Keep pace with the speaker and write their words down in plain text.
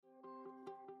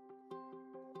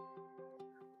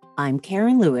I'm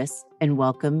Karen Lewis, and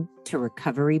welcome to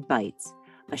Recovery Bites,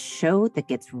 a show that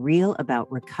gets real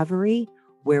about recovery,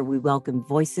 where we welcome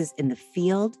voices in the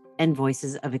field and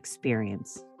voices of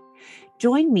experience.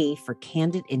 Join me for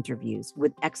candid interviews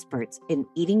with experts in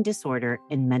eating disorder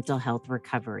and mental health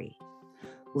recovery.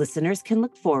 Listeners can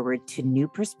look forward to new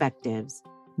perspectives,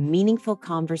 meaningful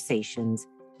conversations,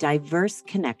 diverse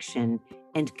connection,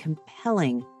 and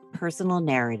compelling personal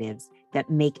narratives that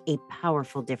make a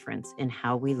powerful difference in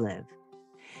how we live.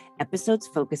 Episodes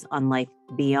focus on life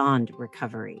beyond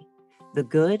recovery, the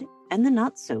good and the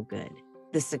not so good,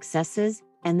 the successes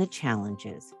and the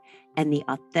challenges, and the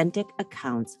authentic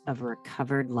accounts of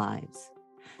recovered lives.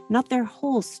 Not their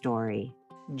whole story,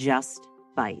 just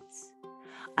bites.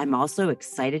 I'm also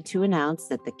excited to announce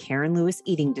that the Karen Lewis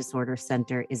Eating Disorder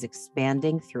Center is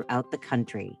expanding throughout the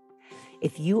country.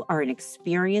 If you are an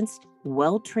experienced,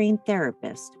 well-trained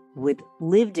therapist with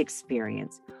lived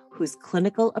experience whose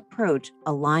clinical approach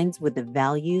aligns with the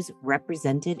values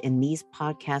represented in these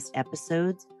podcast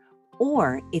episodes,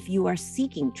 or if you are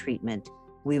seeking treatment,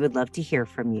 we would love to hear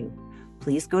from you.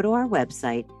 Please go to our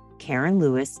website,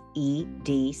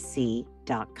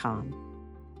 KarenLewisEDC.com.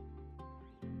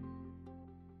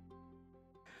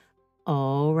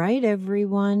 All right,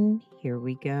 everyone, here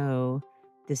we go.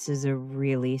 This is a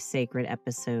really sacred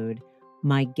episode.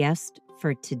 My guest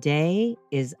for today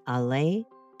is Ale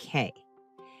K.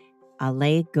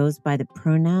 Ale goes by the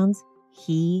pronouns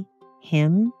he,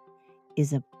 him,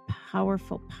 is a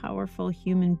powerful, powerful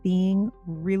human being,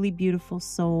 really beautiful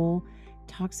soul,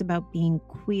 talks about being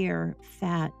queer,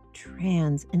 fat,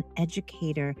 trans, an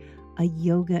educator, a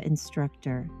yoga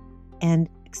instructor, and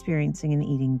experiencing an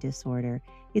eating disorder.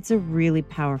 It's a really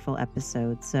powerful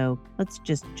episode, so let's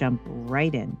just jump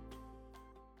right in.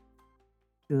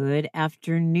 Good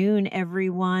afternoon,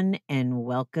 everyone, and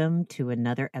welcome to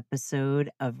another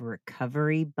episode of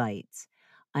Recovery Bites.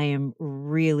 I am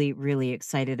really, really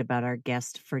excited about our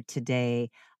guest for today,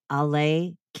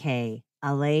 Ale K.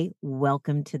 Ale,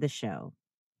 welcome to the show.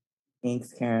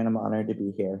 Thanks, Karen. I'm honored to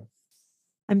be here.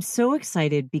 I'm so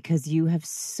excited because you have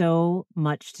so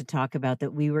much to talk about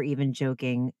that we were even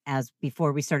joking as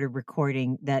before we started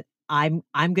recording that I'm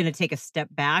going to take a step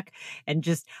back and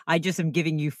I just am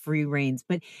giving you free reins.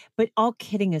 But all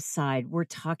kidding aside, we're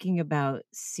talking about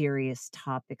serious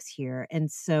topics here. And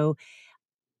so,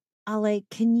 Ale,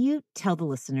 can you tell the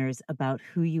listeners about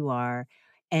who you are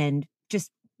and just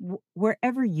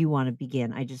wherever you want to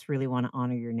begin? I just really want to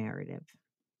honor your narrative.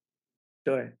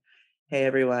 Sure. Hey,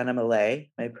 everyone. I'm Ale.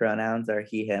 My pronouns are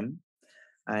he, him.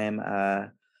 I am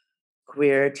a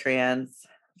queer, trans,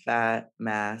 fat,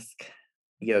 mask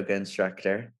yoga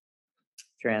instructor.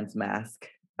 Trans mask.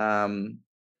 I'm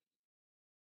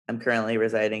currently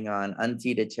residing on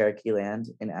unceded Cherokee land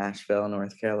in Asheville,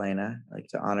 North Carolina. I like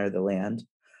to honor the land.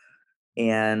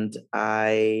 And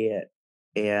I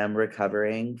am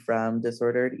recovering from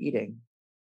disordered eating.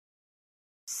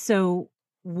 So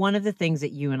one of the things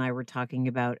that you and I were talking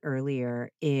about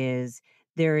earlier is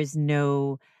there's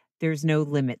no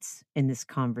limits in this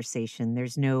conversation.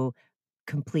 There's no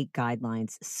complete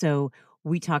guidelines. So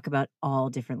we talk about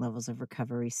all different levels of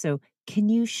recovery. So can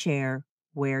you share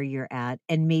where you're at,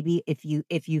 and maybe if you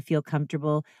feel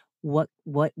comfortable, what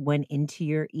went into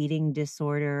your eating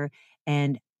disorder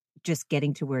and just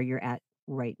getting to where you're at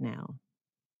right now?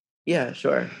 Yeah,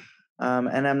 sure.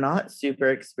 And I'm not super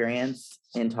experienced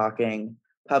in talking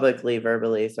publicly,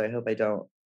 verbally, so I hope I don't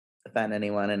offend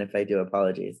anyone. And if I do,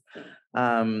 apologies.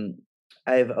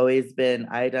 I've always been,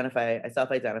 I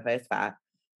self-identify as fat.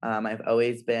 I've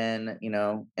always been, in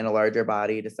a larger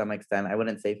body to some extent. I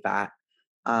wouldn't say fat.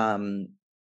 And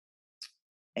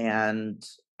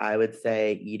I would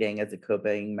say eating as a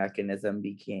coping mechanism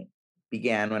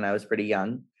began when I was pretty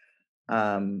young.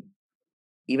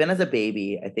 Even as a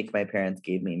baby, I think my parents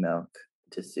gave me milk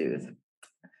to soothe.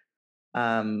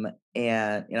 And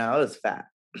I was fat.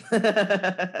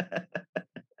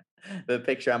 The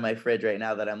picture on my fridge right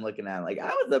now that I'm looking at, like, I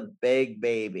was a big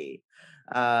baby.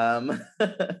 I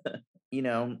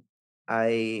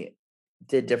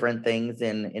did different things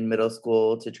in middle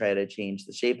school to try to change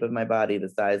the shape of my body, the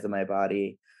size of my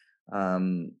body.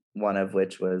 One of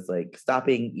which was like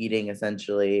stopping eating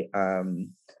essentially. And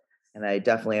I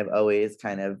definitely have always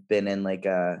kind of been in like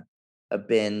a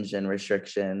binge and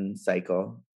restriction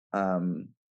cycle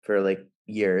for like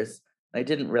years. I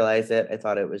didn't realize it. I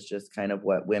thought it was just kind of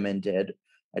what women did.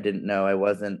 I didn't know I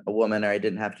wasn't a woman, or I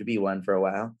didn't have to be one for a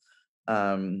while.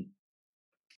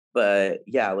 But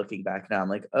yeah, looking back now, I'm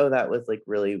like, oh, that was like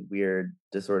really weird,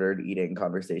 disordered eating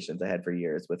conversations I had for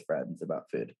years with friends about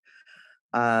food.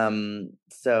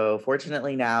 So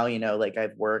fortunately now, like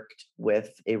I've worked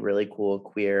with a really cool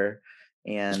queer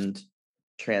and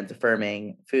trans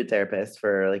affirming food therapist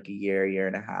for like a year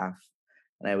and a half.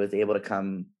 And I was able to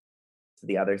come to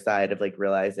the other side of like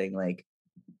realizing like,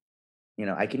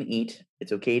 I can eat.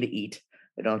 It's okay to eat.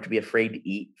 I don't have to be afraid to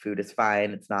eat. Food is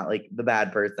fine. It's not like the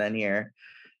bad person here.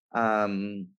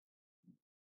 Um,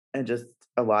 and just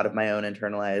a lot of my own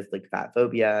internalized like fat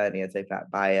phobia and anti-fat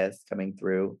bias coming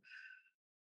through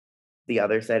the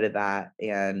other side of that.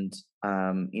 And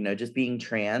just being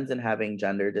trans and having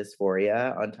gender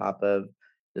dysphoria on top of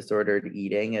disordered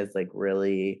eating is like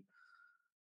really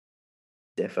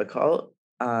difficult.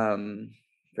 For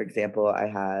example, I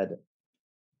had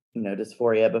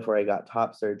dysphoria before I got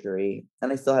top surgery, and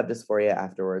I still have dysphoria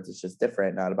afterwards. It's just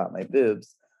different, not about my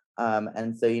boobs.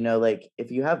 And so, like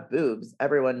if you have boobs,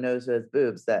 everyone knows who has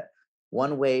boobs that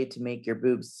one way to make your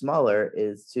boobs smaller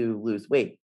is to lose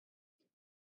weight.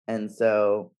 And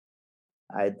so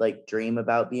I'd like dream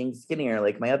about being skinnier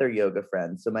like my other yoga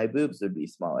friends, so my boobs would be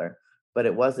smaller. But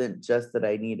it wasn't just that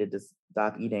I needed to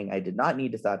stop eating. I did not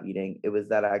need to stop eating. It was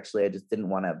that actually I just didn't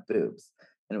want to have boobs,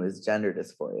 and it was gender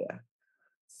dysphoria.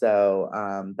 So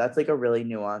that's like a really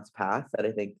nuanced path that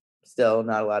I think still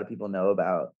not a lot of people know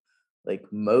about. Like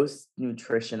most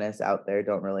nutritionists out there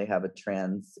don't really have a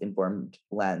trans informed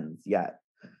lens yet.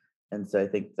 And so I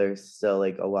think there's still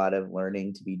like a lot of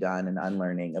learning to be done and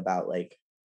unlearning about like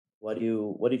what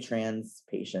do trans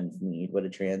patients need? What do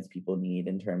trans people need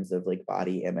in terms of like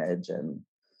body image and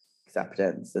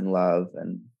acceptance and love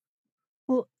and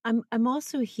Well, I'm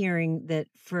also hearing that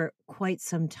for quite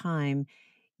some time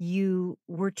you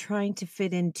were trying to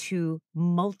fit into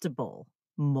multiple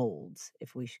molds,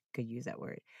 if we could use that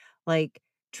word, like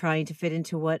trying to fit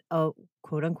into what a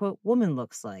quote unquote woman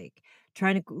looks like,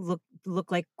 trying to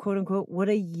look like quote unquote what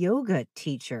a yoga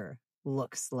teacher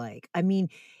looks like. I mean,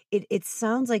 it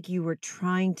sounds like you were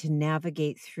trying to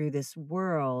navigate through this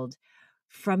world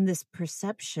from this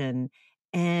perception.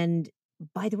 And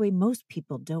by the way, most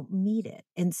people don't meet it.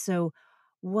 And so,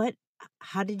 what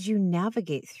how did you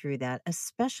navigate through that,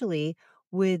 especially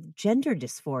with gender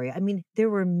dysphoria? I mean, there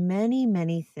were many,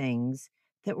 many things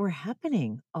that were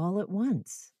happening all at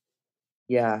once.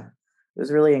 yeah, it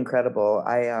was really incredible.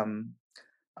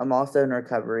 I'm also in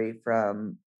recovery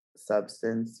from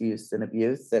substance use and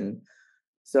abuse. And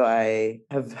so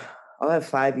I'll have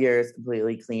 5 years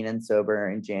completely clean and sober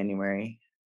in January.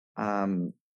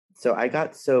 Um, so I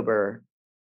got sober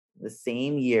the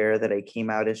same year that I came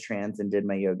out as trans and did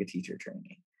my yoga teacher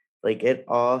training. Like it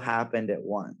all happened at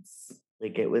once.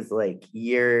 Like it was like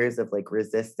years of like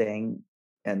resisting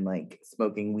and like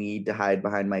smoking weed to hide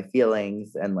behind my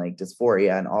feelings and like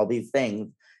dysphoria and all these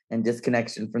things and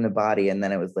disconnection from the body. And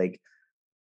then it was like,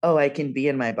 oh, I can be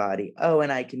in my body. Oh,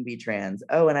 and I can be trans.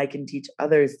 Oh, and I can teach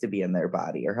others to be in their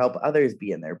body or help others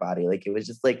be in their body. Like it was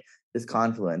just like this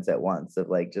confluence at once of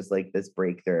like just like this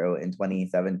breakthrough in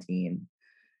 2017.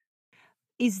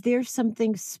 Is there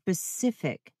something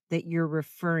specific that you're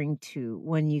referring to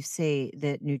when you say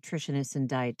that nutritionists and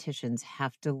dietitians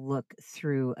have to look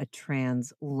through a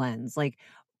trans lens? Like,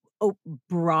 oh,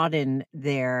 broaden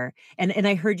their and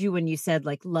I heard you when you said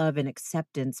like love and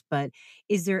acceptance, but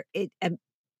is there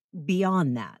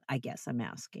beyond that? I guess I'm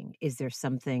asking, is there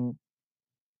something?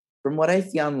 From what I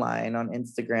see online on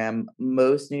Instagram,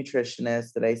 most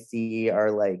nutritionists that I see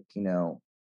are like,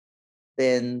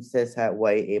 thin, cishet,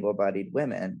 white, able bodied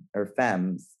women or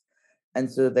femmes. And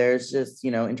so there's just,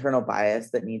 internal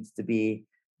bias that needs to be,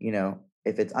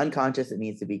 if it's unconscious, it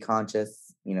needs to be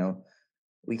conscious.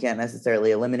 We can't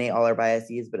necessarily eliminate all our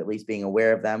biases, but at least being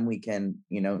aware of them, we can,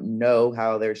 know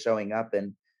how they're showing up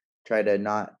and try to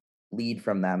not lead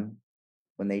from them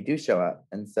when they do show up.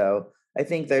 And so I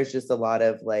think there's just a lot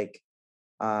of like,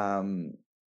 um,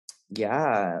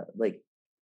 yeah, like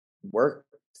work,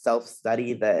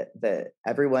 self-study that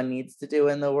everyone needs to do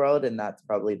in the world. And that's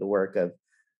probably the work of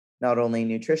not only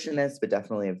nutritionists, but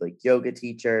definitely of like yoga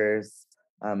teachers.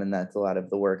 And that's a lot of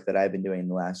the work that I've been doing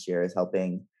the last year is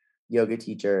helping yoga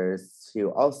teachers to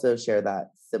also share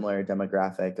that similar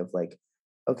demographic of like,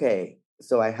 okay,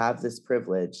 so I have this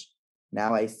privilege.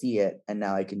 Now I see it and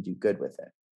now I can do good with it.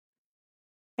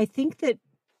 I think that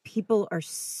people are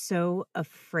so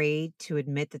afraid to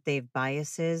admit that they have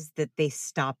biases that they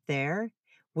stop there,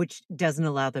 which doesn't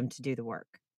allow them to do the work.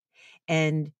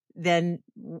 And then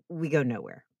we go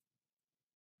nowhere.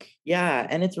 Yeah.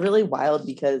 And it's really wild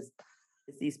because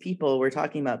it's these people, we're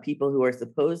talking about people who are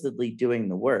supposedly doing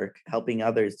the work, helping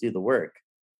others do the work.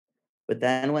 But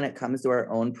then when it comes to our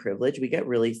own privilege, we get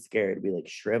really scared. We like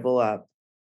shrivel up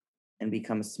and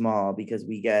become small because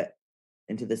we get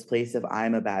into this place of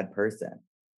I'm a bad person.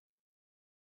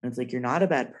 And it's like, you're not a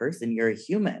bad person, you're a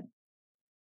human.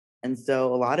 And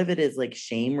so a lot of it is like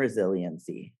shame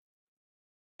resiliency.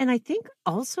 And I think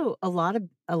also a lot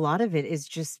of it is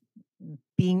just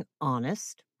being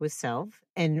honest with self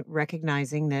and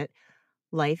recognizing that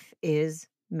life is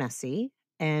messy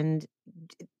and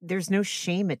there's no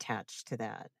shame attached to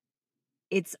that.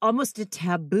 It's almost a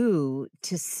taboo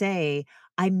to say,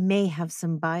 I may have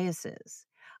some biases.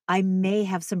 I may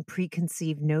have some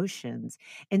preconceived notions.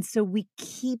 And so we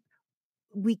keep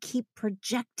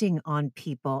projecting on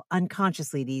people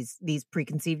unconsciously these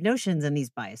preconceived notions and these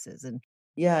biases. And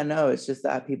Yeah, no, it's just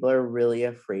that people are really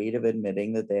afraid of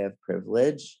admitting that they have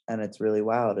privilege. And it's really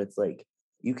wild. It's like,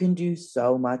 you can do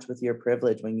so much with your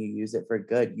privilege when you use it for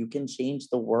good. You can change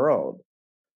the world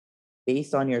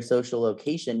based on your social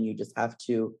location. You just have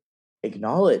to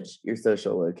acknowledge your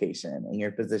social location and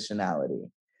your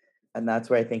positionality. And that's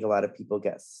where I think a lot of people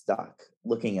get stuck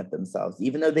looking at themselves,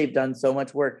 even though they've done so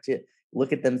much work to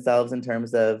look at themselves in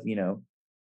terms of,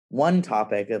 one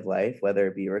topic of life, whether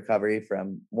it be recovery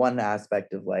from one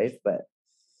aspect of life, but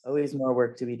always more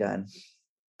work to be done.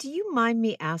 do you mind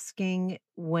me asking,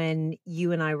 when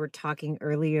you and I were talking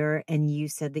earlier and you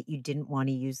said that you didn't want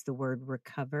to use the word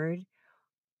recovered?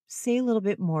 Say a little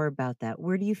bit more about that.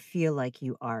 Where do you feel like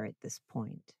you are at this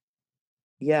point?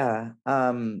 Yeah.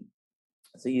 So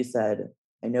you said,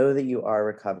 I know that you are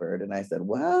recovered. And I said,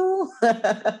 well,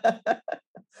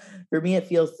 for me, it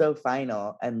feels so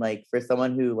final. And like for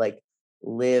someone who like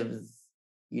lives,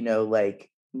 like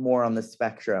more on the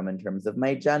spectrum in terms of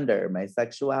my gender, my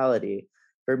sexuality,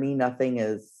 for me, nothing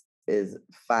is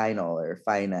final or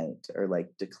finite or like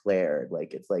declared.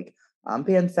 Like it's like, I'm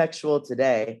pansexual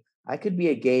today. I could be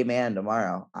a gay man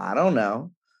tomorrow. I don't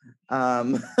know.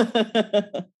 Um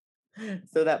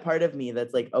so that part of me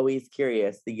that's like always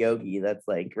curious, the yogi that's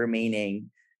like remaining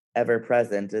ever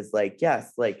present, is like,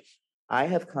 yes, like I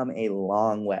have come a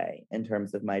long way in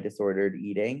terms of my disordered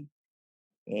eating,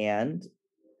 and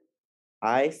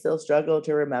I still struggle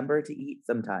to remember to eat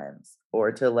sometimes,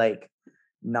 or to like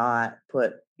not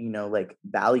put, like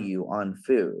value on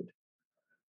food,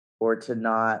 or to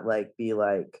not like be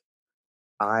like,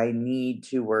 I need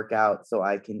to work out so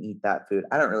I can eat that food.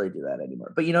 I don't really do that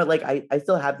anymore. But like I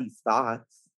still have these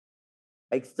thoughts.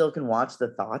 I still can watch the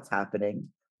thoughts happening.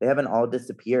 They haven't all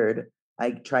disappeared.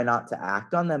 I try not to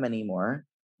act on them anymore.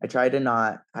 I try to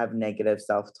not have negative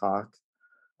self-talk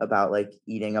about like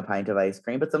eating a pint of ice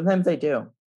cream, but sometimes I do.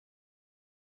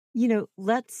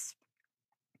 Let's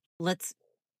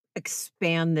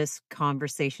expand this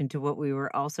conversation to what we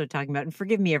were also talking about. And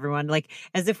forgive me, everyone, like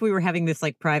as if we were having this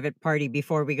like private party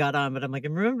before we got on, but I'm like,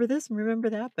 and remember this and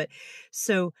remember that. But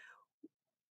so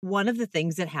one of the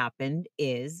things that happened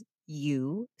is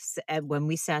when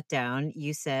we sat down,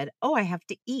 you said, "Oh, I have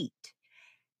to eat."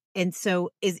 And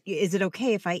so is it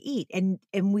okay if I eat? And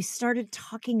we started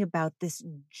talking about this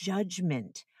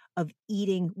judgment of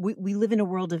eating. We live in a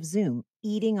world of Zoom,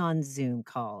 eating on Zoom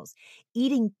calls,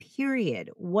 eating period.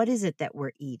 What is it that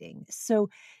we're eating? So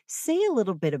say a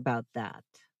little bit about that.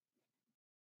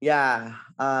 Yeah.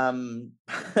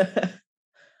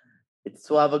 It's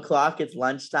 12 o'clock. It's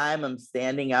lunchtime. I'm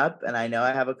standing up and I know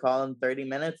I have a call in 30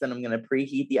 minutes and I'm going to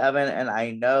preheat the oven. And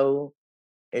I know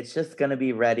it's just going to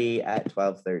be ready at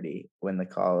 12:30 when the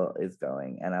call is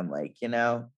going. And I'm like,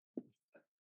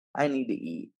 I need to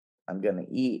eat. I'm going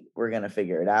to eat. We're going to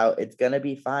figure it out. It's going to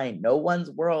be fine. No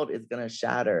one's world is going to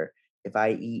shatter if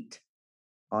I eat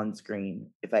on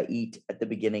screen, if I eat at the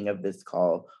beginning of this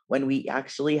call when we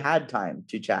actually had time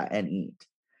to chat and eat.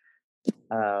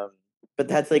 Um, but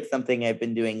that's like something I've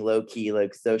been doing low key,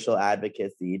 like social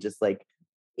advocacy, just like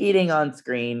eating on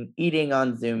screen, eating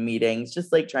on Zoom meetings,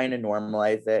 just like trying to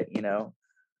normalize it.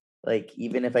 Like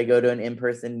even if I go to an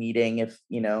in-person meeting, if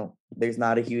there's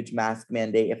not a huge mask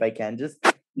mandate, if I can, just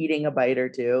eating a bite or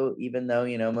two, even though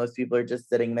most people are just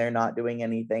sitting there not doing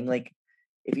anything. Like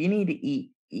if you need to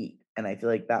eat, eat. And I feel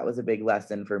like that was a big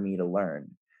lesson for me to learn,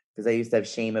 because I used to have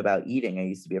shame about eating. I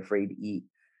used to be afraid to eat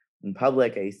in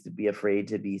public. I used to be afraid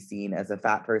to be seen as a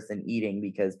fat person eating,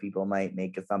 because people might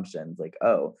make assumptions like,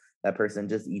 oh, that person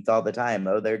just eats all the time,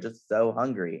 oh, they're just so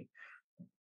hungry.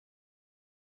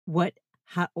 What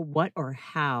or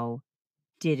how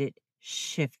did it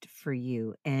shift for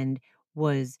you? And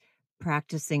was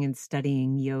practicing and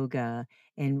studying yoga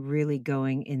and really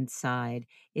going inside,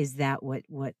 is that what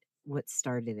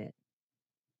started it?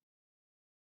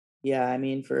 Yeah, I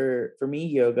mean, for me,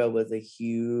 yoga was a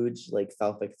huge like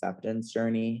self-acceptance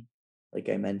journey. Like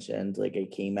I mentioned, like I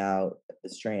came out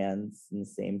as trans in the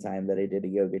same time that I did a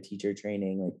yoga teacher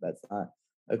training. Like that's not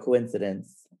a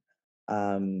coincidence.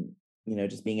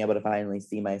 Just being able to finally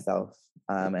see myself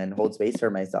and hold space for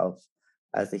myself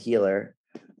as a healer.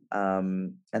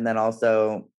 And then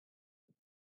also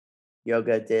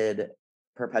yoga did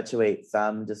perpetuate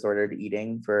some disordered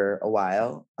eating for a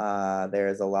while.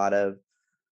 There's a lot of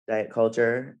diet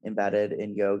culture embedded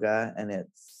in yoga, and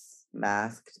it's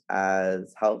masked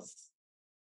as health,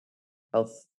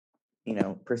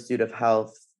 pursuit of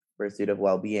health, pursuit of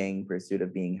well-being, pursuit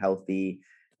of being healthy.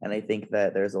 And I think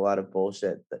that there's a lot of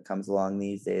bullshit that comes along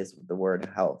these days with the word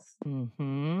health.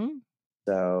 Mm-hmm.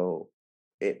 So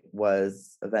it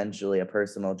was eventually a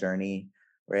personal journey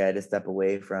where I had to step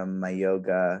away from my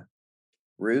yoga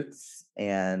roots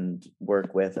and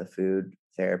work with a food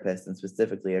therapist, and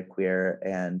specifically a queer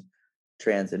and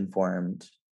trans informed,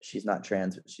 she's not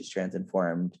trans, but she's trans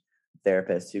informed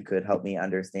therapist who could help me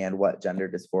understand what gender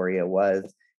dysphoria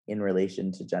was in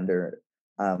relation to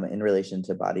in relation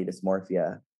to body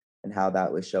dysmorphia, and how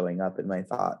that was showing up in my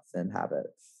thoughts and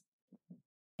habits.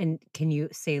 And can you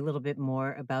say a little bit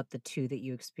more about the two that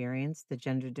you experienced, the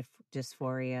gender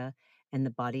dysphoria and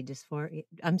the body dysphoria?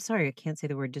 I'm sorry, I can't say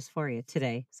the word dysphoria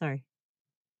today. Sorry.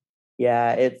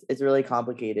 Yeah, it's really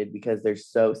complicated because they're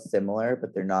so similar,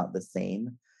 but they're not the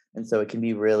same. And so it can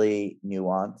be really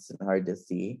nuanced and hard to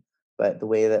see. But the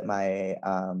way that my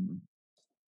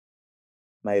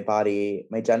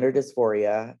gender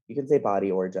dysphoria, you can say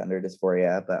body or gender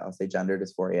dysphoria, but I'll say gender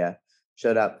dysphoria,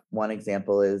 showed up. One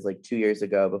example is like 2 years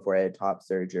ago, before I had top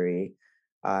surgery,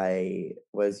 I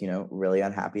was, really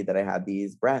unhappy that I had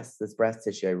this breast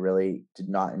tissue. I really did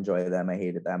not enjoy them. I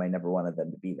hated them. I never wanted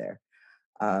them to be there.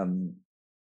 Um,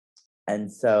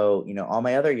 and so, all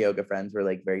my other yoga friends were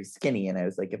like very skinny. And I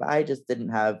was like, if I just didn't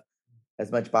have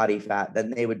as much body fat,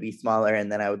 then they would be smaller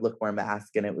and then I would look more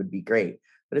masked and it would be great.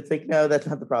 But it's like, no, that's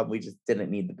not the problem. We just didn't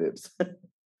need the boobs.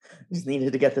 Just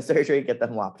needed to get the surgery, get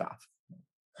them lopped off.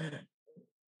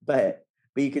 But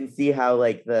but you can see how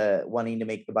like the wanting to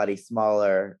make the body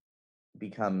smaller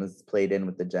becomes played in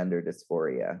with the gender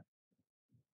dysphoria.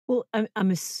 Well,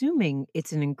 I'm assuming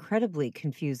it's an incredibly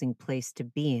confusing place to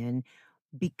be in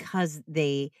because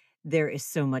there is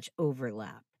so much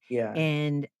overlap. Yeah.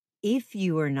 And if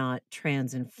you are not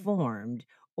trans informed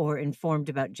or informed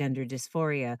about gender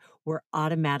dysphoria, we're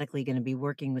automatically going to be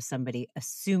working with somebody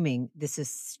assuming this is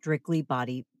strictly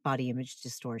body image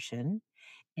distortion,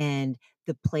 and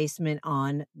the placement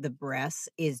on the breasts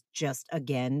is just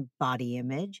again body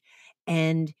image,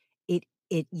 and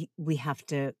we have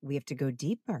to go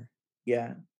deeper.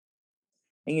 Yeah.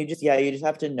 And you just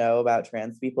have to know about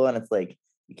trans people, and it's like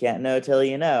you can't know till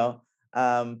you know.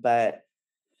 But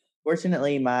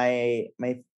fortunately, my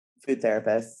food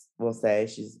therapist will say,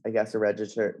 she's, I guess, a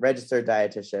registered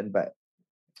dietitian, but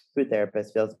food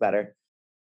therapist feels better.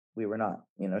 We were not,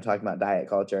 talking about diet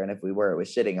culture, and if we were, it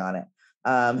was shitting on it.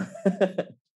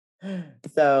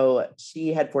 So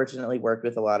she had fortunately worked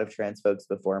with a lot of trans folks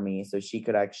before me, so she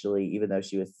could actually, even though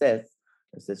she was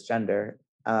cisgender,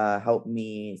 help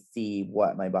me see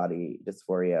what my body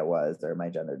dysphoria was, or my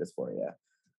gender dysphoria,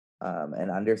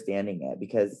 and understanding it,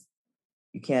 because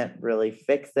you can't really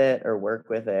fix it or work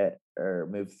with it or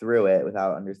move through it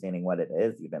without understanding what it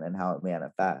is, even, and how it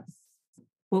manifests.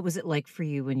 What was it like for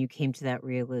you when you came to that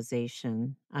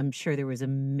realization? I'm sure there was a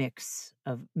mix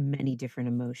of many different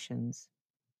emotions.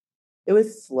 It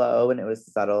was slow and it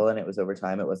was subtle and it was over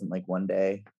time. It wasn't like one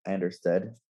day I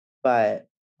understood, but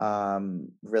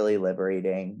really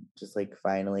liberating, just like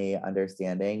finally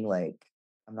understanding like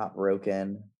I'm not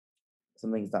broken.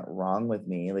 Something's not wrong with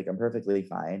me. Like I'm perfectly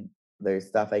fine. There's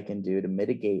stuff I can do to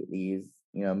mitigate these,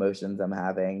 emotions I'm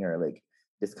having, or like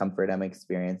discomfort I'm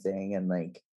experiencing. And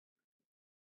like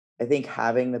I think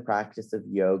having the practice of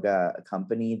yoga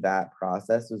accompany that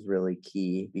process was really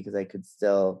key, because I could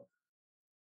still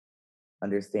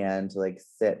understand to like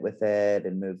sit with it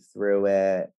and move through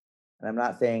it. And I'm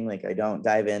not saying like I don't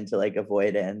dive into like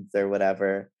avoidance or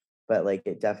whatever, but like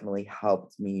it definitely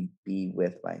helped me be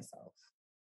with myself.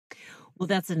 Well,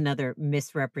 that's another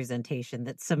misrepresentation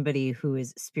that somebody who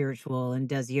is spiritual and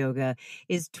does yoga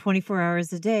is 24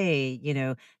 hours a day,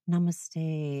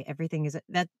 namaste, everything is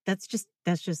that's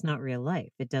just not real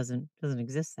life. It doesn't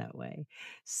exist that way.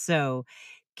 So,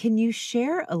 can you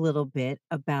share a little bit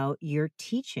about your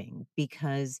teaching,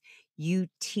 because you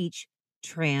teach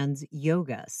trans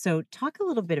yoga? So, talk a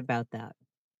little bit about that.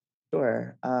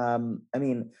 Sure. I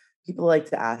mean, people like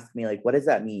to ask me like, what does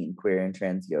that mean, queer and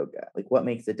trans yoga? Like, what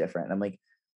makes it different? I'm like,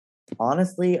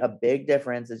 honestly, a big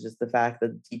difference is just the fact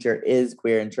that the teacher is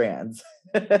queer and trans.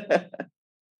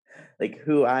 Like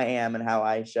who I am and how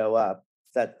I show up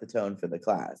sets the tone for the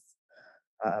class.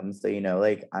 So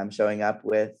like I'm showing up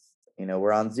with,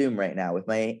 we're on Zoom right now with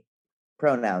my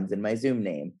pronouns in my Zoom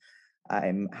name.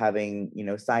 I'm having,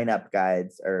 sign up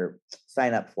guides or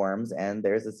sign up forms, and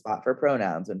there's a spot for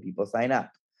pronouns when people sign up.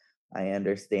 I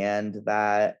understand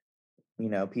that,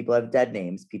 people have dead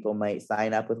names. People might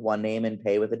sign up with one name and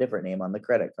pay with a different name on the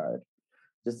credit card.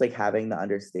 Just like having the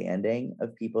understanding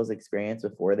of people's experience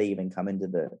before they even come into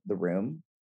the room,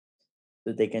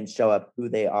 so that they can show up who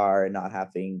they are and not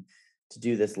having to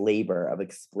do this labor of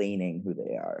explaining who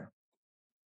they are.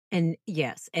 And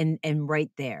yes, and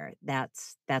right there,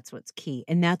 that's what's key.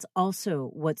 And that's also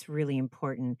what's really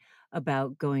important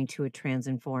about going to a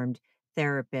trans-informed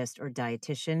therapist or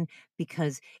dietitian,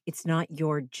 because it's not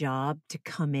your job to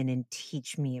come in and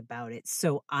teach me about it.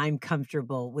 So I'm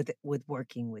comfortable with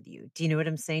working with you. Do you know what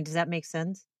I'm saying? Does that make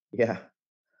sense? Yeah,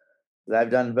 I've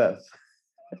done both.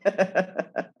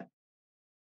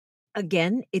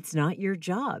 Again, it's not your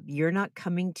job. You're not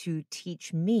coming to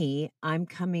teach me. I'm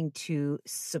coming to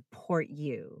support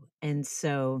you. And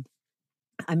so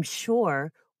I'm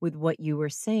sure with what you were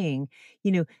saying,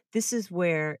 this is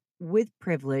where with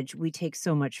privilege, we take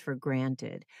so much for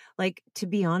granted. Like, to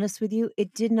be honest with you,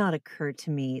 it did not occur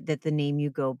to me that the name you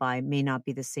go by may not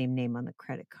be the same name on the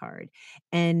credit card.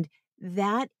 And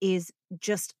that is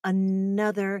just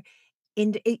another,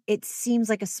 it seems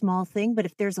like a small thing, but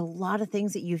if there's a lot of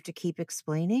things that you have to keep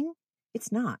explaining,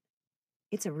 it's not.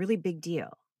 It's a really big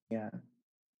deal. Yeah.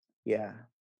 Yeah.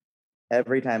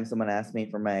 Every time someone asks me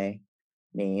for my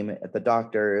name at the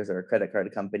doctor's or a credit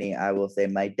card company, I will say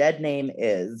my dead name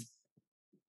is.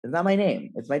 It's not my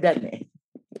name. It's my dead name.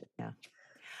 Yeah.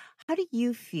 How do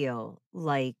you feel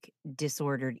like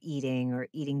disordered eating or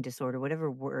eating disorder, whatever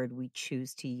word we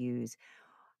choose to use,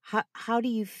 how do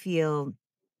you feel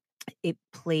it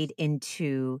played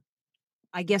into,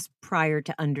 I guess, prior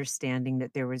to understanding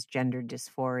that there was gender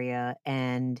dysphoria,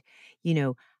 and,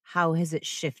 how has it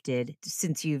shifted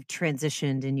since you've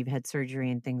transitioned and you've had surgery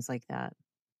and things like that?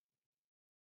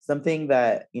 Something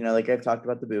that, like I've talked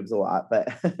about the boobs a lot, but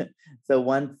so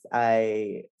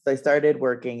I started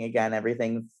working again,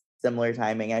 everything's similar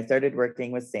timing. I started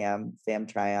working with Sam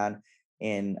Tryon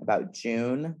in about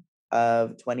June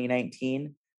of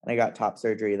 2019, and I got top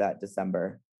surgery that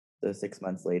December, so 6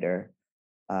 months later.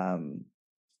 And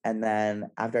then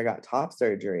after I got top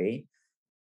surgery,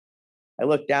 I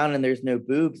look down and there's no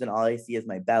boobs, and all I see is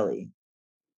my belly.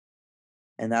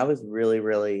 And that was really,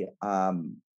 really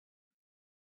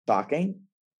shocking.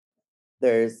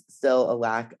 There's still a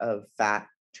lack of fat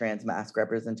trans mask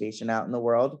representation out in the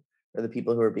world, where the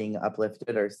people who are being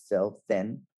uplifted are still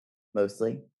thin,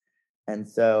 mostly. And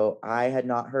so I had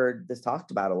not heard this talked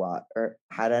about a lot or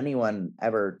had anyone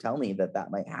ever tell me that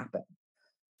that might happen.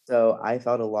 So I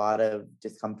felt a lot of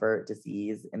discomfort,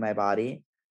 disease in my body.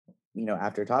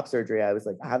 After top surgery, I was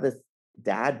like, I have this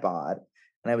dad bod,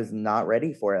 and I was not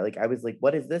ready for it. Like, I was like,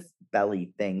 what is this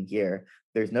belly thing here?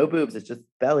 There's no boobs, it's just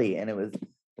belly. And it was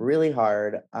really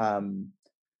hard. And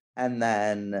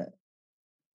then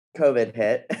COVID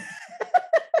hit.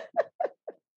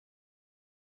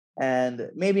 And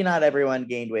maybe not everyone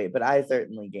gained weight, but I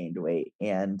certainly gained weight.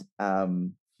 And I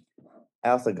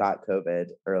also got COVID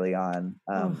early on.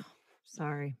 Oh,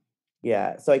 sorry.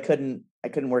 Yeah, so I couldn't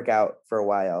work out for a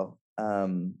while.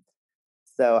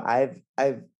 So I've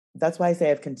that's why I say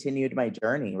I've continued my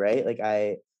journey, right? Like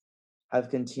I've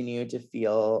continued to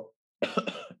feel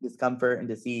discomfort and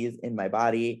disease in my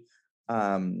body.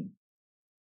 Um,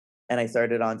 and I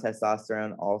started on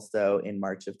testosterone also in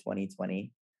March of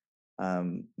 2020,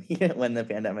 when the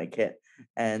pandemic hit.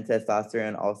 And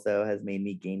testosterone also has made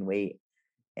me gain weight.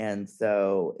 And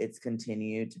so it's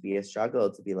continued to be a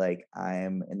struggle to be like,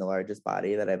 I'm in the largest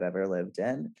body that I've ever lived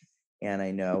in. And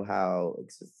I know how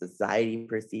society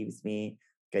perceives me.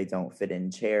 Like, I don't fit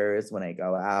in chairs when I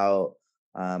go out.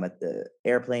 At the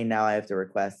airplane now, I have to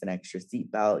request an extra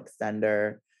seatbelt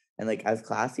extender. And like, as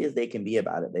classy as they can be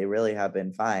about it, they really have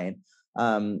been fine.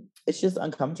 It's just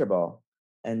uncomfortable.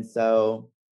 And so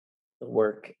the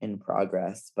work in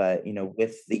progress. But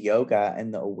with the yoga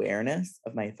and the awareness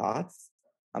of my thoughts,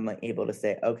 I'm like able to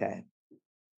say, okay,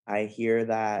 I hear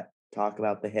that talk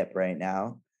about the hip right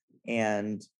now,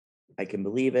 and I can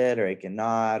believe it or I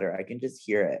cannot, or I can just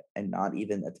hear it and not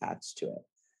even attach to it.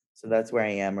 So that's where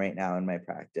I am right now in my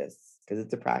practice, because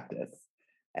it's a practice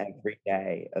every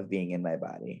day of being in my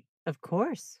body. Of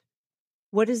course.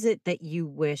 What is it that you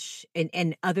wish,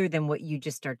 and other than what you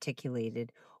just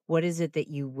articulated, what is it that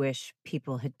you wish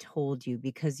people had told you?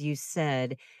 Because you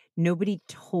said nobody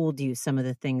told you some of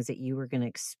the things that you were going to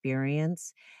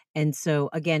experience. And so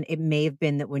again, it may have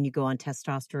been that when you go on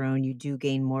testosterone, you do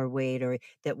gain more weight, or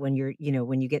that when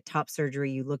when you get top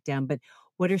surgery, you look down. But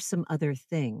what are some other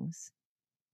things?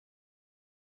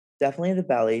 Definitely the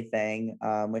belly thing,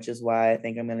 which is why I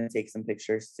think I'm gonna take some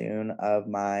pictures soon of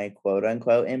my quote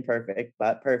unquote imperfect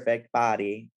but perfect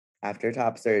body after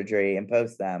top surgery and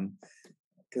post them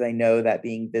because I know that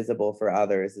being visible for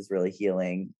others is really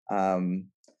healing.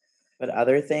 But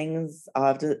other things, I'll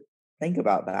have to think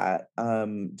about that.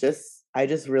 I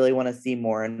just really want to see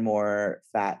more and more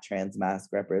fat trans mask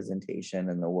representation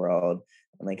in the world,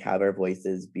 and like have our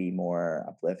voices be more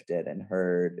uplifted and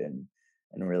heard, and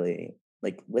really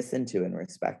like listened to and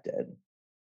respected.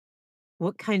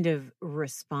 What kind of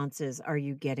responses are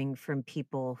you getting from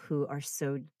people who are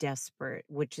so desperate,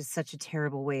 which is such a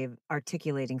terrible way of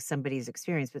articulating somebody's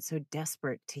experience, but so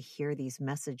desperate to hear these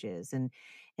messages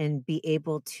and be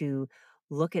able to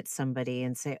look at somebody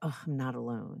and say, "Oh, I'm not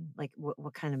alone." Like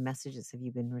what kind of messages have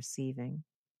you been receiving?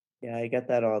 Yeah, I get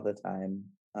that all the time.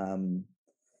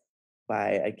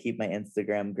 Why I keep my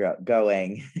Instagram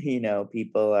going.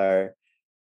 People are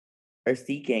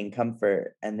seeking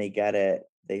comfort and they get it,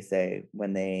 they say,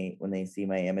 when they see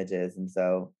my images. And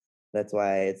so that's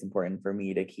why it's important for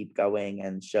me to keep going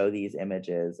and show these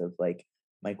images of like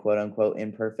my quote unquote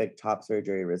imperfect top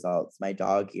surgery results, my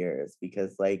dog ears,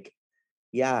 because like,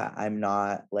 yeah, I'm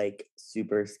not like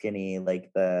super skinny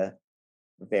like the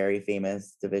very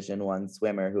famous Division 1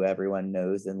 swimmer who everyone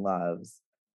knows and loves,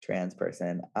 trans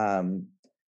person.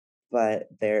 But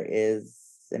there is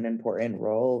an important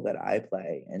role that I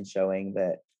play in showing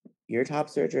that your top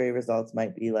surgery results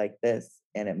might be like this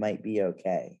and it might be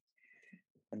okay.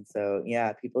 And so,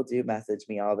 yeah, people do message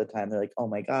me all the time. They're like, "Oh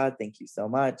my God, thank you so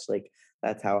much. Like,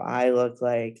 that's how I look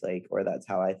like, or that's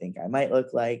how I think I might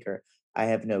look like, or I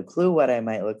have no clue what I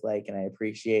might look like. And I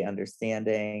appreciate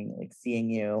understanding, like seeing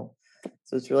you."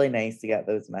 So it's really nice to get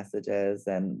those messages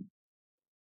and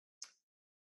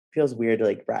feels weird to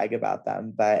like brag about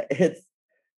them, but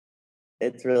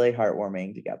it's really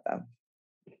heartwarming to get them.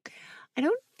 I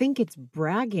don't think it's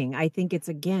bragging. I think it's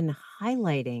again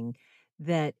highlighting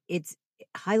that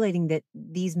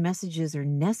these messages are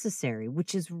necessary,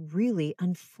 which is really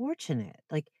unfortunate.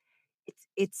 Like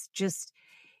it's just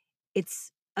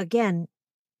it's again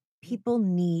people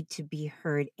need to be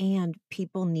heard and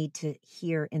people need to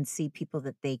hear and see people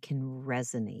that they can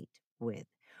resonate with.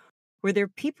 Were there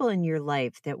people in your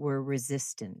life that were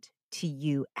resistant to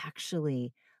you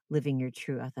actually living your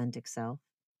true authentic self?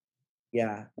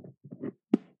 Yeah.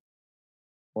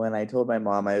 When I told my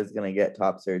mom I was gonna get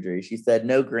top surgery, she said,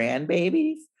 "No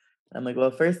grandbabies?" I'm like,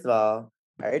 "Well, first of all,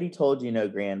 I already told you no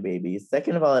grandbabies.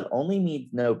 Second of all, it only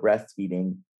means no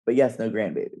breastfeeding, but yes, no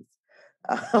grandbabies."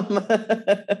 Um,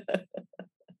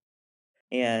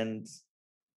 and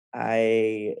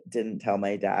I didn't tell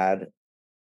my dad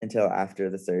until after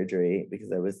the surgery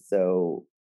because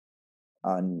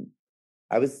on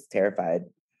I was terrified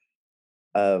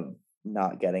of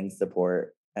not getting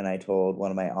support. And I told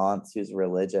one of my aunts who's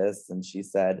religious, and she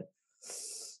said,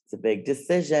 "It's a big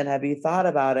decision. Have you thought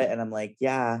about it?" And I'm like,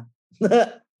 "Yeah,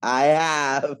 I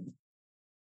have."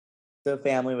 So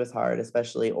family was hard,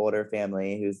 especially older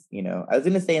family who's, I was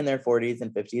going to say in their 40s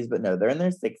and 50s, but no, they're in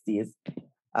their 60s.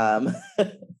 Um,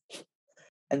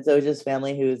 and so just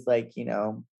family who's like,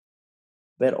 a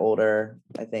bit older,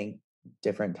 I think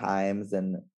different times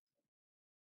and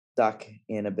stuck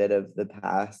in a bit of the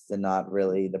past and not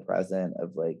really the present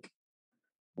of like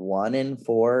 1 in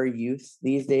 4 youth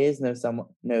these days know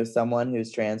someone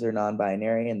who's trans or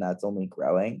non-binary, and that's only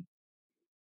growing.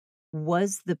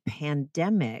 Was the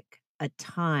pandemic a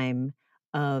time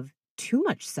of too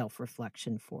much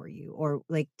self-reflection for you? Or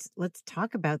like, let's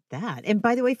talk about that. And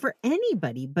by the way, for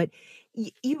anybody, but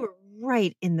you were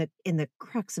right in the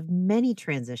crux of many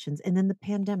transitions, and then the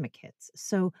pandemic hits.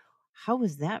 So how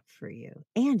was that for you?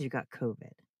 And you got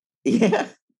COVID. Yeah.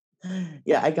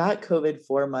 Yeah, I got COVID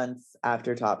 4 months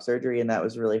after top surgery, and that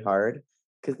was really hard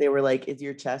because they were like, "Is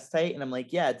your chest tight?" And I'm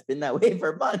like, "Yeah, it's been that way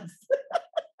for months."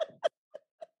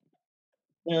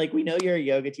 They're like, "We know you're a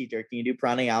yoga teacher. Can you do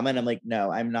pranayama?" And I'm like, "No,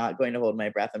 I'm not going to hold my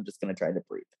breath. I'm just going to try to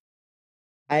breathe."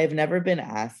 I have never been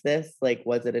asked this, like,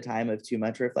 was it a time of too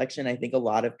much reflection? I think a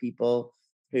lot of people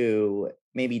who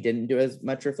maybe didn't do as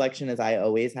much reflection as I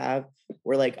always have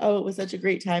were like, "Oh, it was such a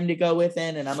great time to go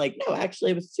within." And I'm like, "No,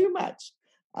 actually, it was too much."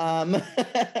 Um,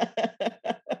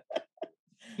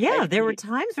 Yeah, I there were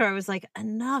think, times where I was like,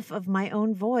 enough of my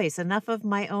own voice, enough of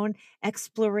my own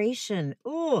exploration.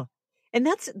 Ooh. And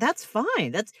that's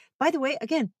fine. That's by the way,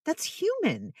 again, that's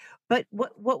human. But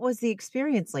what was the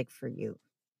experience like for you?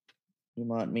 you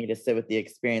want me to sit with the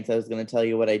experience? I was going to tell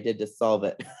you what I did to solve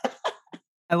it.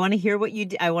 I want to hear what you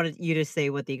I wanted you to say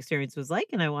what the experience was like,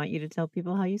 and I want you to tell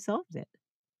people how you solved it.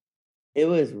 It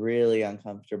was really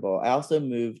uncomfortable. I also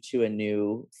moved to a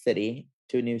new city,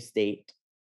 to a new state,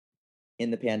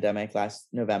 in the pandemic last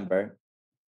November.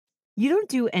 You don't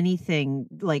do anything,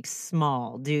 like,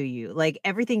 small, do you? Like,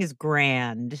 everything is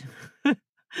grand.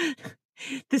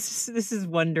 This is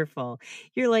wonderful.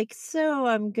 You're like, "So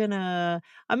I'm gonna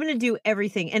do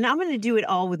everything, and I'm gonna do it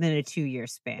all within a 2-year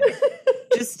span."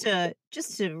 Just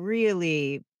to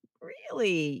really,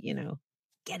 really,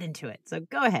 get into it. So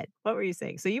go ahead. What were you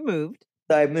saying? So you moved.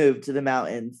 So I moved to the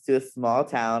mountains to a small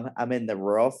town. I'm in the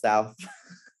rural South.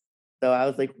 So I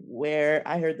was like, where?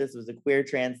 I heard this was a queer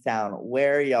trans town.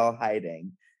 Where are y'all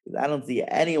hiding? 'Cause I don't see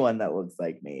anyone that looks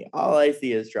like me. All I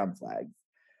see is Trump flags.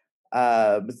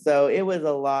 So it was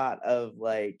a lot of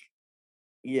like,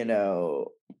 you know,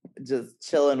 just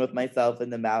chilling with myself in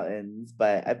the mountains.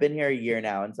 But I've been here a year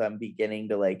now, and so I'm beginning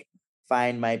to like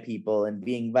find my people and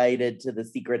be invited to the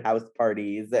secret house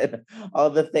parties and all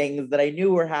the things that I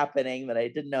knew were happening that I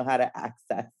didn't know how to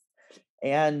access.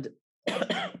 And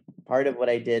part of what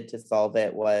I did to solve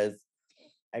it was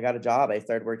I got a job. I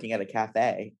started working at a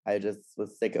cafe. I just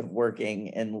was sick of working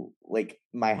in like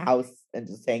my house and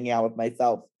just hanging out with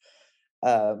myself.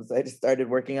 So I just started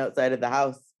working outside of the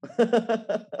house.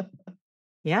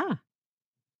 Yeah.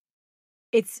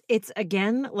 It's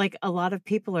again, like, a lot of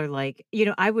people are like,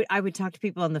 I would talk to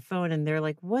people on the phone and they're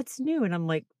like, "What's new?" And I'm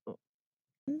like,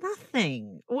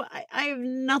 nothing. Well, I have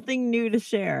nothing new to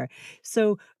share."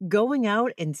 So going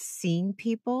out and seeing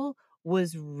people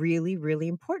was really, really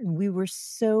important. We were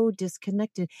so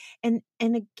disconnected. And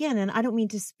again, and I don't mean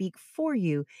to speak for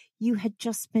you, you had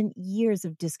just spent years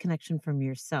of disconnection from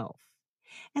yourself.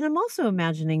 And I'm also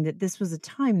imagining that this was a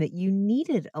time that you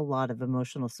needed a lot of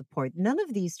emotional support. None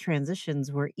of these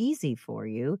transitions were easy for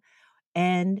you.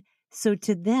 And so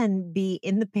to then be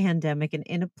in the pandemic and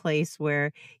in a place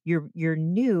where you're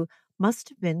new must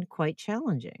have been quite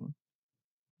challenging.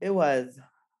 It was.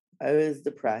 I was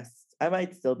depressed. I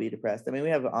might still be depressed. I mean, we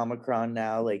have Omicron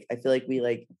now. Like, I feel like we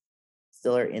like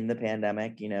still are in the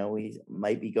pandemic. We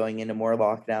might be going into more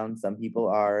lockdown. Some people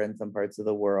are in some parts of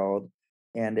the world,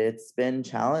 and it's been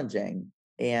challenging.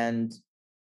 And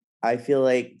I feel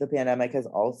like the pandemic has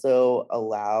also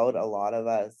allowed a lot of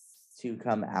us to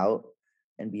come out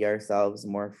and be ourselves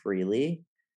more freely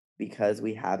because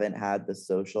we haven't had the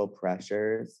social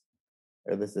pressures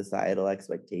or the societal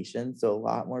expectations. So a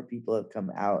lot more people have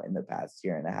come out in the past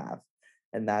year and a half.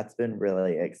 And that's been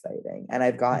really exciting. And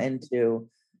I've Mm. gotten to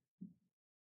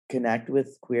connect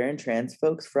with queer and trans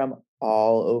folks from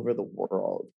all over the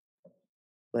world.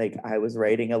 Like I was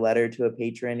writing a letter to a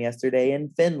patron yesterday in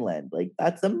Finland. Like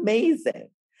that's amazing.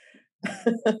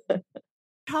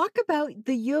 Talk about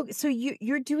the yoga. So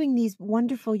you're doing these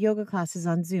wonderful yoga classes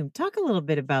on Zoom. Talk a little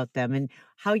bit about them and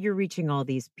how you're reaching all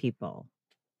these people.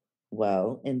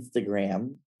 Well,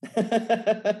 Instagram.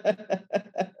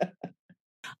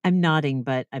 I'm nodding,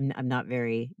 but I'm not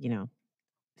very,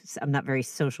 I'm not very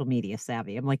social media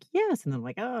savvy. I'm like, yes, and then I'm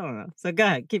like, oh, I don't know. So go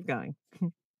ahead, keep going.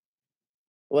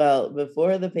 Well,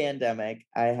 before the pandemic,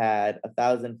 I had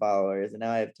 1,000 followers and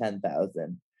now I have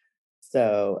 10,000.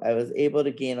 So I was able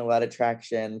to gain a lot of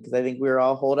traction because I think we were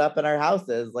all holed up in our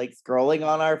houses, like scrolling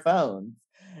on our phones.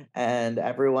 And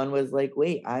everyone was like,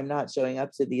 wait, I'm not showing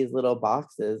up to these little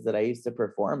boxes that I used to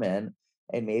perform in.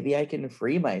 And maybe I can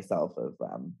free myself of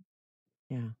them.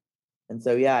 Yeah. And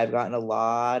so, yeah, I've gotten a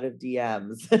lot of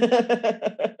DMs.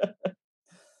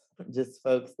 Just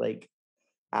folks like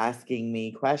asking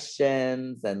me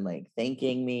questions and like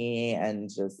thanking me and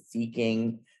just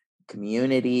seeking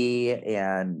community.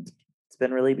 And it's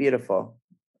been really beautiful.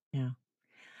 Yeah.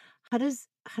 How does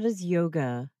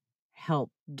yoga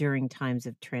help during times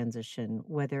of transition,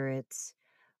 whether it's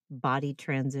body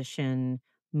transition,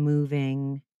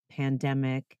 moving,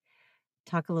 pandemic?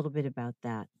 Talk a little bit about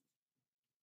that.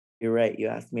 You're right. You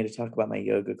asked me to talk about my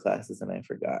yoga classes and I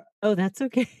forgot. Oh, that's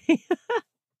okay.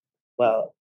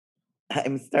 Well,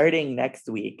 I'm starting next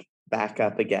week back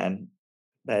up again.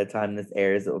 By the time this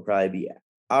airs, it will probably be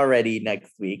already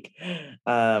next week.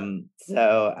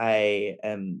 So I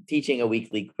am teaching a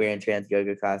weekly queer and trans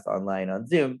yoga class online on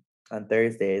Zoom on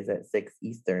Thursdays at 6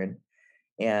 Eastern.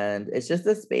 And it's just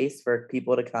a space for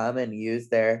people to come and use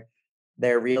their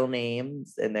real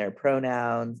names and their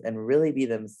pronouns and really be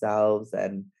themselves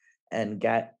and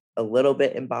get a little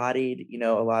bit embodied. A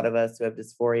lot of us who have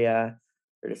dysphoria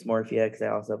or dysmorphia, because I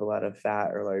also have a lot of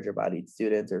fat or larger bodied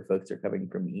students or folks who are coming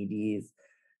from EDs,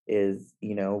 is,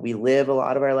 we live a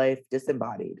lot of our life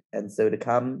disembodied. And so to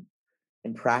come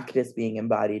and practice being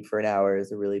embodied for an hour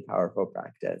is a really powerful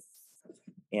practice.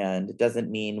 And it doesn't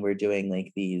mean we're doing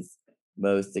like these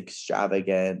most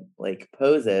extravagant like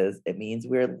poses. It means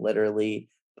we're literally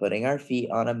putting our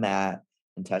feet on a mat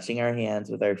and touching our hands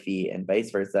with our feet and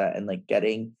vice versa and like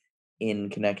getting in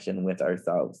connection with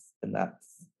ourselves. And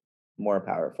that's more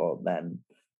powerful than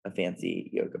a fancy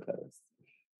yoga pose.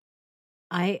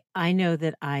 I know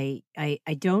that I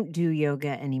don't do yoga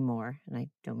anymore, and I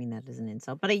don't mean that as an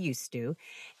insult, but I used to.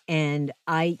 And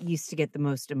I used to get the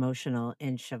most emotional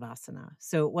in Shavasana.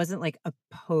 So it wasn't like a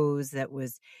pose that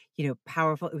was,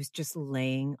 powerful. It was just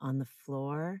laying on the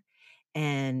floor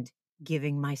and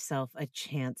giving myself a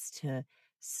chance to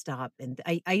stop. And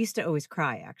I used to always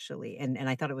cry actually. And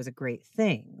I thought it was a great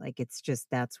thing. Like it's just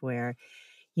that's where,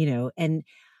 and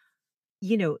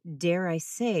dare I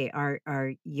say,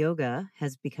 our yoga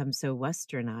has become so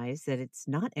westernized that it's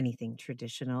not anything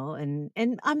traditional. And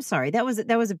I'm sorry, that was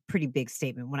a pretty big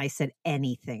statement when I said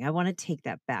anything. I want to take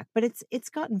that back, but it's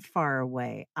gotten far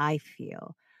away, I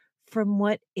feel, from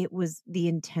what it was the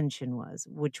intention was,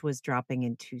 which was dropping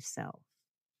into self.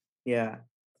 Yeah.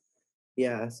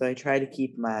 Yeah. So I try to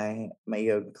keep my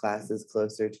yoga classes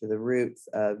closer to the roots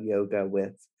of yoga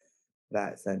with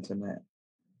that sentiment.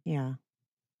 Yeah.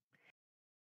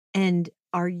 And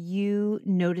are you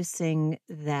noticing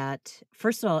that,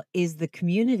 first of all, is the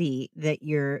community that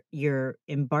you're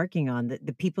embarking on,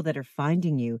 the people that are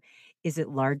finding you, is it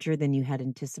larger than you had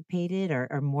anticipated? Or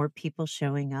are more people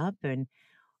showing up, and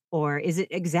or is it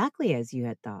exactly as you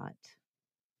had thought?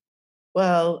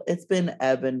 Well, it's been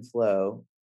ebb and flow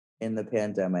in the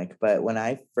pandemic, but when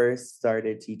I first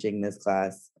started teaching this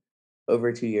class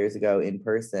over 2 years ago in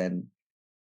person,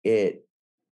 it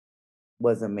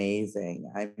was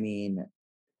amazing. I mean,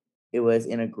 it was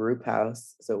in a group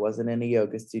house, so it wasn't in a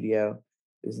yoga studio.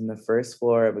 It was in the first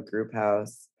floor of a group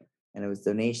house, and it was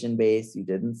donation based. You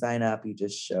didn't sign up, you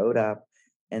just showed up,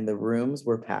 and the rooms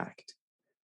were packed.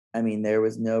 I mean, there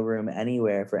was no room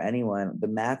anywhere for anyone. The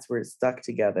mats were stuck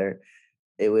together.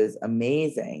 It was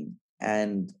amazing.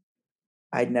 And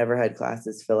I'd never had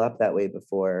classes fill up that way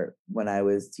before when I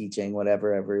was teaching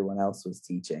whatever everyone else was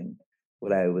teaching,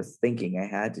 what I was thinking I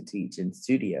had to teach in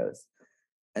studios.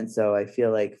 And so I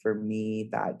feel like for me,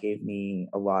 that gave me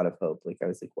a lot of hope. Like I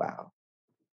was like, wow,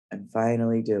 I'm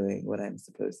finally doing what I'm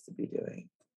supposed to be doing.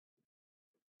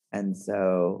 And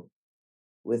so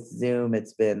with Zoom,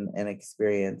 it's been an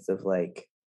experience of like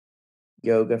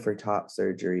yoga for top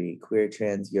surgery, queer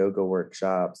trans yoga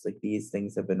workshops. Like these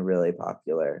things have been really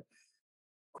popular.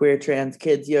 Queer trans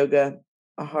kids yoga,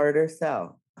 a harder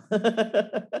sell.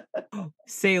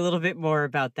 Say a little bit more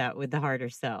about that with the harder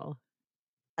sell.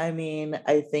 I mean,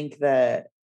 I think that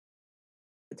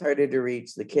it's harder to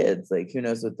reach the kids. Like, who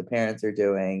knows what the parents are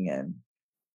doing? And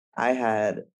I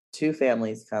had two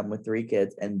families come with three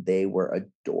kids, and they were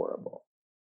adorable.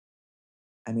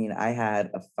 I mean, I had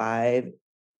a 5,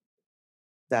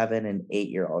 7, and 8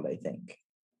 year old, I think.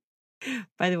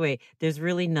 By the way, there's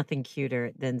really nothing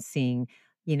cuter than seeing,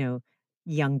 you know,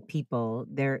 young people.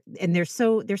 They're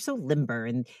so limber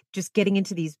and just getting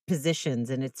into these positions,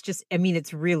 and it's just, I mean,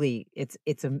 it's really it's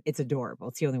adorable.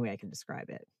 It's the only way I can describe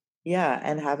it. Yeah.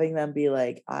 And having them be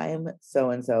like, I'm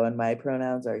so and so, and my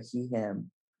pronouns are he,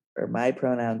 him, or my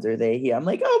pronouns are they, he. I'm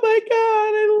like, oh my God,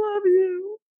 I love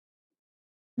you.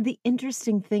 The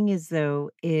interesting thing is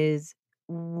though is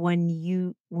when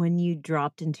you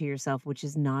dropped into yourself, which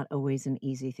is not always an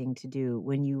easy thing to do,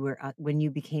 when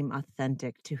you became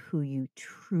authentic to who you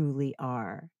truly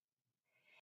are,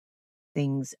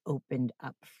 things opened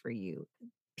up for you.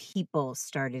 People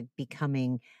started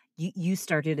becoming, you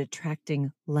started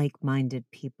attracting like-minded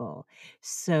people.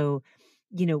 So,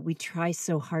 we try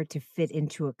so hard to fit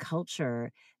into a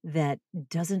culture that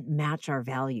doesn't match our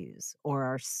values or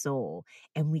our soul,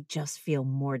 and we just feel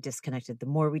more disconnected. The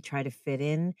more we try to fit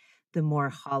in, the more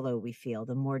hollow we feel,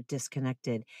 the more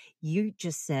disconnected. You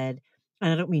just said,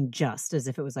 and I don't mean just as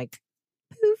if it was like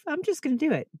poof, I'm just going to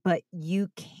do it. But you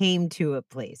got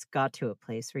to a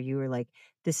place where you were like,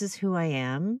 this is who I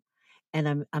am. And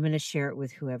I'm going to share it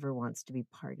with whoever wants to be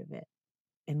part of it.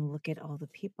 And look at all the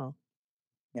people.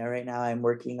 Yeah, right now I'm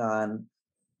working on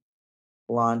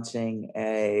launching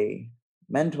a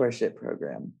mentorship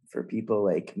program for people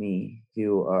like me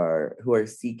who are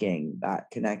seeking that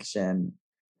connection,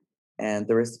 and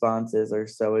the responses are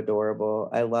so adorable.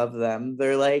 I love them.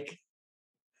 They're like,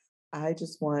 I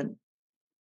just want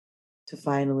to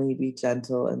finally be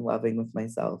gentle and loving with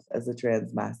myself as a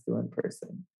trans masculine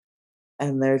person.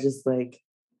 And they're just like,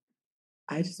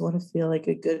 I just want to feel like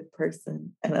a good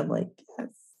person. And I'm like, yes,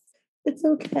 it's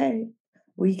okay.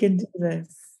 We can do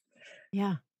this.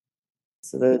 Yeah.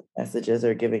 So those messages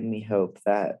are giving me hope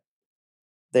that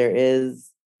there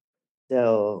is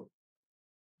still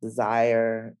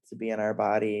desire to be in our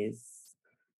bodies,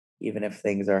 even if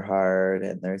things are hard.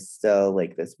 And there's still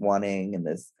like this wanting and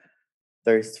this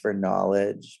thirst for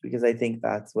knowledge, because I think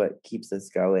that's what keeps us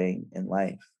going in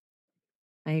life.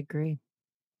 I agree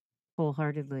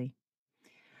wholeheartedly.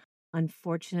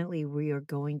 Unfortunately, we are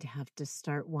going to have to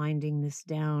start winding this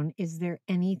down. Is there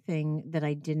anything that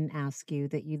I didn't ask you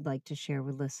that you'd like to share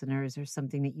with listeners, or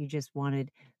something that you just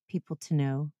wanted people to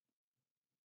know?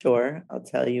 Sure, I'll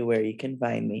tell you where you can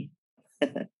find me.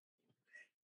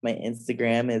 My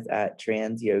Instagram is at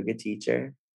Trans Yoga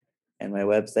Teacher, and my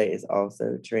website is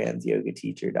also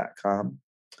transyogateacher.com.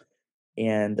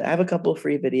 And I have a couple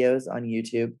free videos on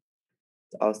YouTube.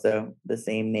 It's also the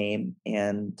same name.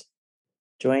 And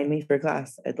join me for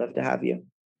class. I'd love to have you.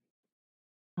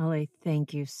 Ollie,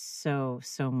 thank you so,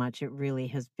 so much. It really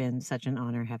has been such an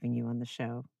honor having you on the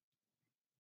show.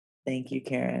 Thank you,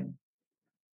 Karen.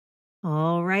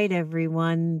 All right,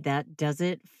 everyone. That does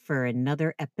it for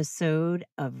another episode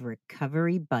of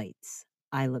Recovery Bites.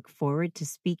 I look forward to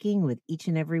speaking with each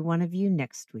and every one of you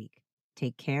next week.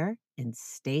 Take care and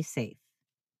stay safe.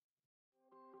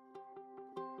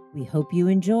 We hope you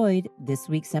enjoyed this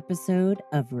week's episode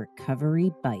of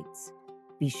Recovery Bites.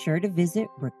 Be sure to visit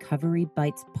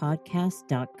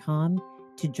recoverybitespodcast.com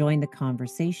to join the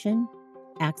conversation,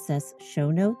 access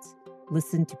show notes,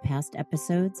 listen to past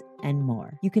episodes, and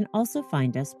more. You can also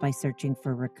find us by searching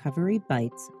for Recovery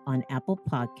Bites on Apple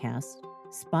Podcasts,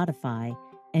 Spotify,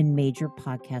 and major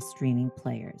podcast streaming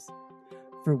players.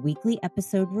 For weekly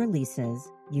episode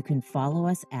releases, you can follow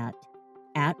us at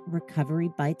Recovery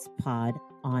Bites Pod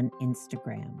on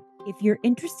Instagram. If you're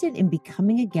interested in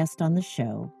becoming a guest on the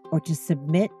show or to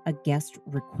submit a guest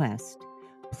request,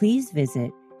 please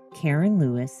visit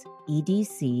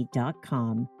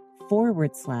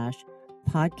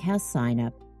KarenLewisEDC.com/podcast sign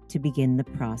up to begin the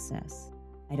process.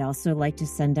 I'd also like to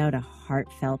send out a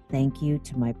heartfelt thank you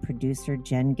to my producer,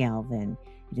 Jen Galvin.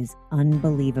 It is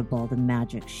unbelievable the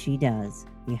magic she does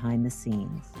behind the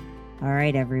scenes. All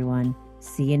right, everyone.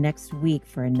 See you next week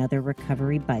for another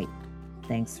Recovery Bite.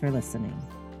 Thanks for listening.